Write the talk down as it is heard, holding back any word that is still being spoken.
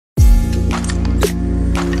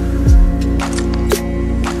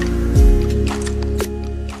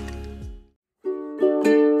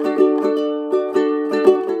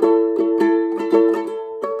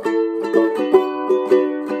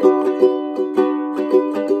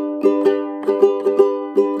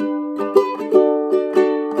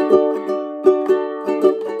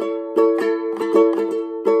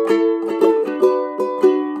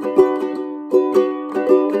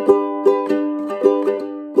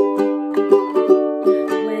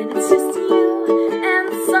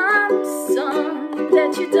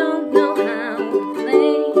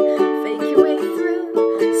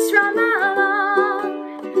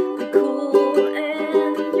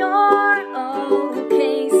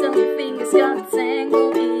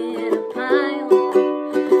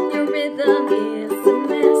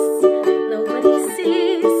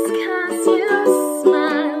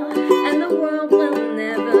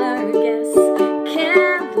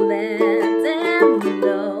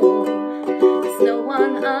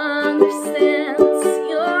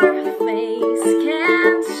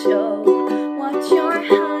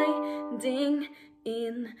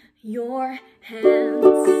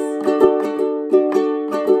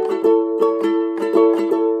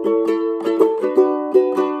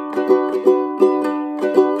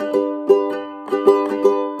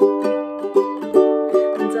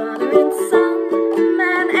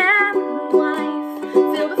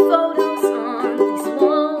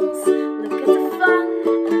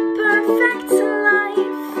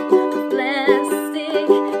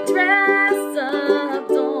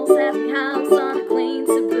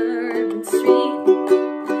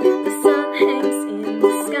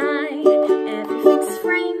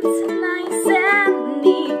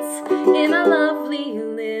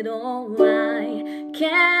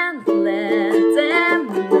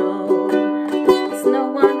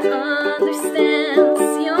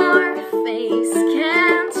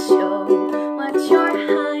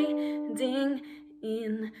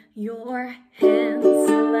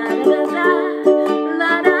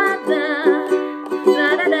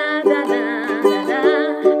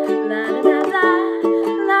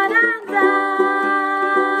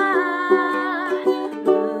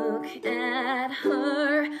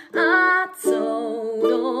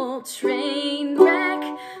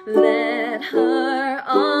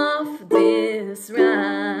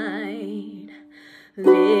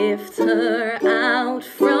lift her out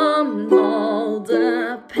from all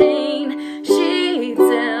the pain. She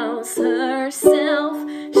tells herself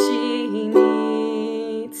she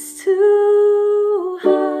needs to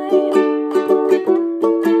hide.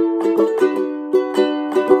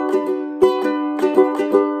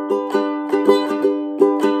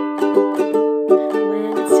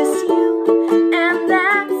 When it's just you and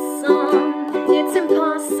that song, it's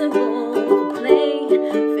impossible to play.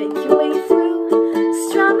 Fake your way through,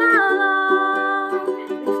 strum along.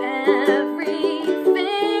 If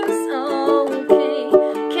everything's okay,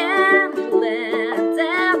 can't let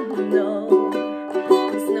them know.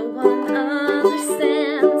 'Cause no one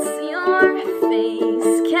understands, your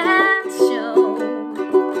face can't show.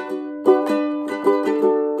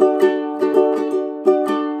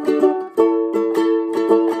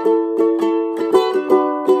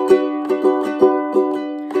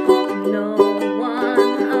 No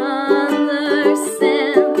one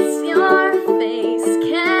understands, your face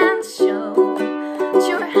can't show. But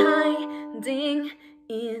you're hiding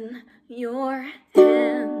in your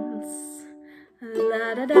hands.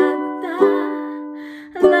 La da da da,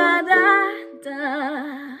 la da da,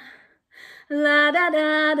 la da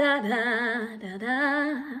da da da da da.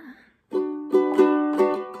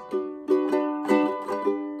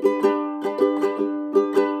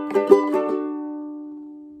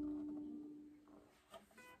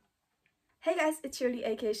 Hey guys, it's Shirley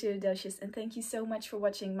aka Shirleydocious, and thank you so much for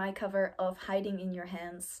watching my cover of Hiding in Your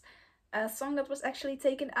Hands, a song that was actually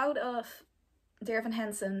taken out of Dear Evan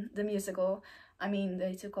Hansen, the musical. I mean,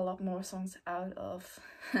 they took a lot more songs out of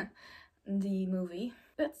the movie.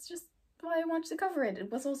 That's just why I wanted to cover it.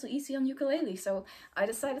 It was also easy on ukulele, so I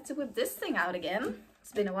decided to whip this thing out again.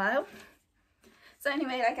 It's been a while. So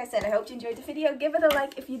anyway, like I said, I hope you enjoyed the video. Give it a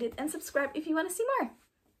like if you did, and subscribe if you want to see more.